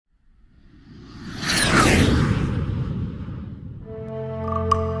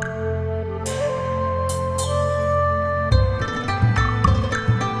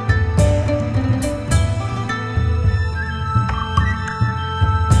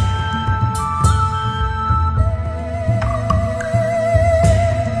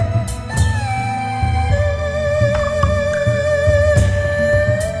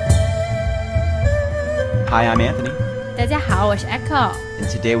Hi, I'm Anthony. 大家好，我是 Echo。 And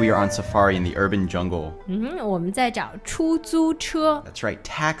today we are on safari in the urban jungle. 我们在找出租车。 That's right,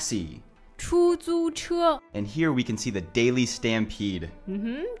 taxi. 出租车。 And here we can see the daily stampede.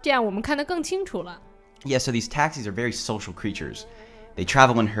 这样我们看得更清楚了。 Yeah, so these taxis are very social creatures. They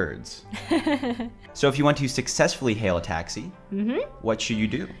travel in herds. So if you want to successfully hail a taxi, what should you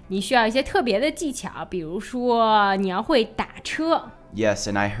do? 你需要一些特别的技巧，比如说你要会打车。 Yes,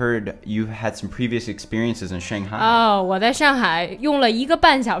 and I heard you've had some previous experiences in Shanghai. 我在上海用了1个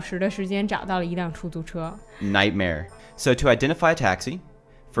半小时的时间找到了一辆出租车。 Nightmare. So to identify a taxi,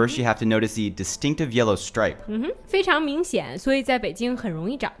 first you have to notice the distinctive yellow stripe. 非常明显，所以在北京很容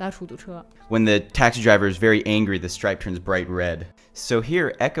易找到出租车。 When the taxi driver is very angry, the stripe turns bright red. So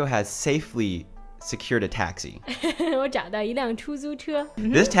here, Echo has safely secured a taxi. 我找到一辆出租车。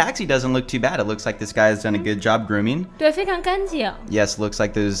 This taxi doesn't look too bad. It looks like this guy has done a good job grooming. 对，非常干净。 Yes, looks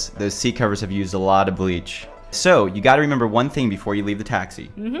like those seat covers have used a lot of bleach. So you got to remember one thing before you leave the taxi.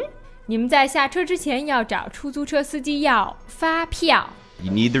 你们在下车之前要找出租车司机要发票。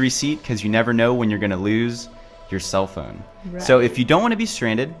 You need the receipt because you never know when you're going to lose your cell phone. Right. So if you don't want to be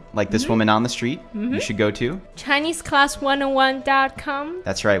stranded, like this woman on the street, you should go to ChineseClass101.com.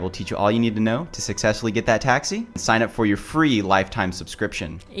 That's right. We'll teach you all you need to know to successfully get that taxi and sign up for your free lifetime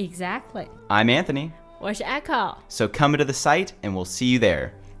subscription. Exactly. I'm Anthony. 我是 Echo， So come to the site and we'll see you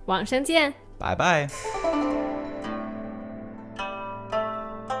there. 网上见。 Bye bye.